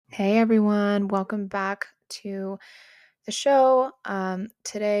Hey everyone, welcome back to the show.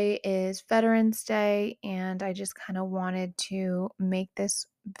 Today is Veterans Day, and I just kind of wanted to make this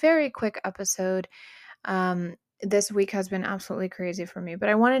very quick episode. This week has been absolutely crazy for me, but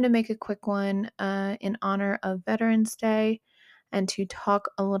I wanted to make a quick one in honor of Veterans Day and to talk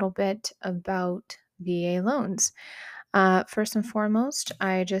a little bit about VA loans. First and foremost,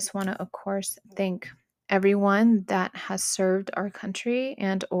 I just want to, of course, thank everyone that has served our country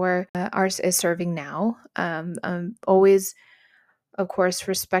and or ours is serving now. Always, of course,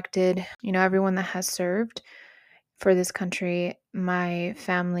 respected, everyone that has served for this country. My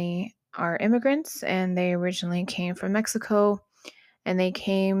family are immigrants and they originally came from Mexico and they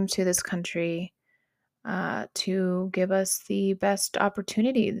came to this country to give us the best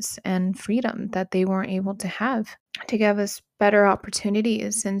opportunities and freedom that they weren't able to have, to give us better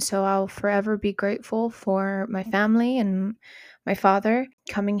opportunities. And so I'll forever be grateful for my family and my father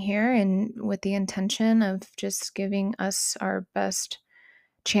coming here and with the intention of just giving us our best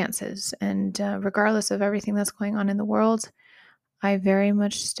chances. And regardless of everything that's going on in the world, I very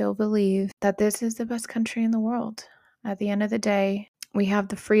much still believe that this is the best country in the world. At the end of the day, we have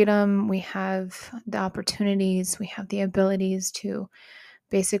the freedom, we have the opportunities, we have the abilities to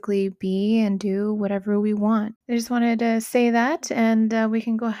basically be and do whatever we want. I just wanted to say that, and we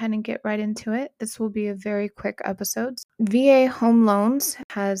can go ahead and get right into it. This will be a very quick episode. VA Home Loans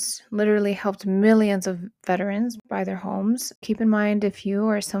has literally helped millions of veterans buy their homes. Keep in mind, if you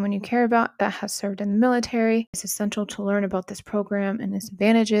or someone you care about that has served in the military, it's essential to learn about this program and its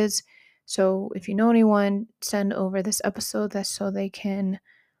advantages. So if you know anyone, send over this episode so they can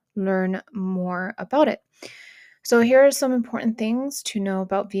learn more about it. So here are some important things to know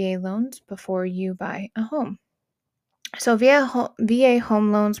about VA loans before you buy a home. So VA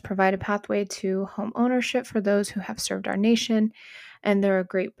home loans provide a pathway to home ownership for those who have served our nation, and they're a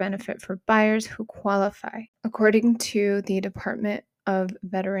great benefit for buyers who qualify. According to the Department of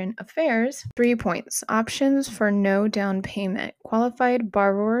Veteran Affairs, 3 points. Options for no down payment. Qualified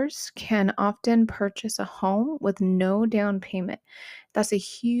borrowers can often purchase a home with no down payment. That's a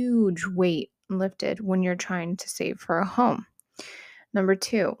huge weight lifted when you're trying to save for a home. Number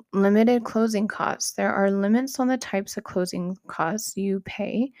 2, limited closing costs. There are limits on the types of closing costs you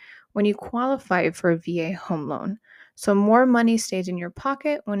pay when you qualify for a VA home loan. So more money stays in your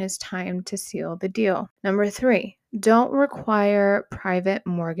pocket when it's time to seal the deal. Number 3, don't require private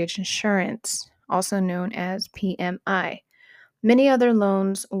mortgage insurance, also known as PMI. Many other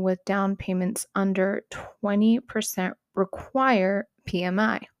loans with down payments under 20% require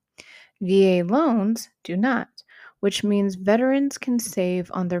PMI. VA loans do not, which means veterans can save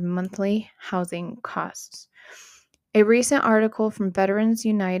on their monthly housing costs. A recent article from Veterans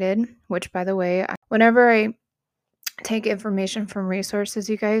United, which, by the way, whenever I take information from resources,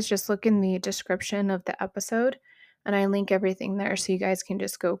 you guys just look in the description of the episode and I link everything there so you guys can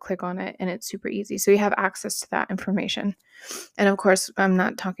just go click on it and it's super easy. So you have access to that information. And of course, I'm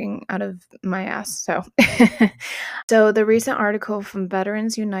not talking out of my ass. So the recent article from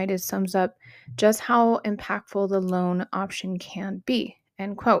Veterans United sums up just how impactful the loan option can be.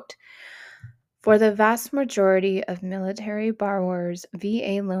 End quote. For the vast majority of military borrowers,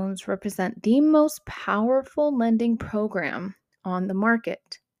 VA loans represent the most powerful lending program on the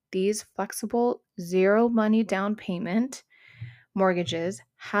market. These flexible, zero money down payment mortgages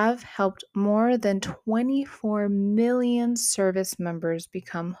have helped more than 24 million service members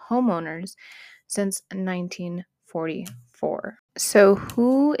become homeowners since 1944. So,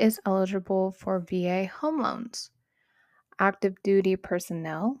 who is eligible for VA home loans? Active duty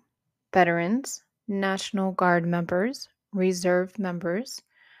personnel, veterans, National Guard members, reserve members,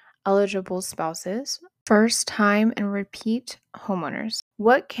 eligible spouses, first time and repeat homeowners.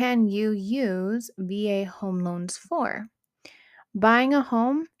 What can you use VA home loans for? Buying a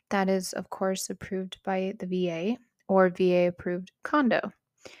home that is, of course, approved by the VA or VA approved condo.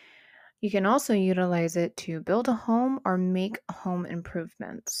 You can also utilize it to build a home or make home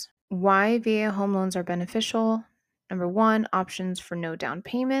improvements. Why VA home loans are beneficial? Number 1, options for no down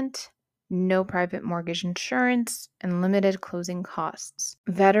payment, no private mortgage insurance, and limited closing costs.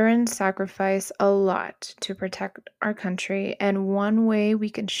 Veterans sacrifice a lot to protect our country, and one way we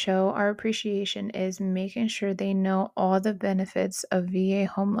can show our appreciation is making sure they know all the benefits of VA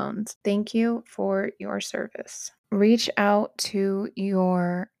home loans. Thank you for your service. Reach out to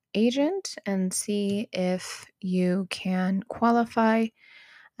your agent and see if you can qualify.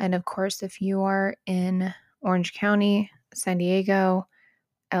 And of course, if you are in Orange County, San Diego,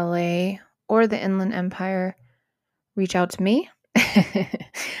 LA, or the Inland Empire, reach out to me.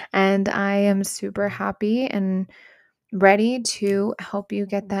 And I am super happy and ready to help you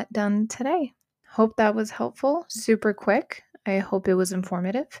get that done today. Hope that was helpful, super quick. I hope it was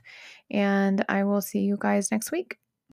informative, and I will see you guys next week.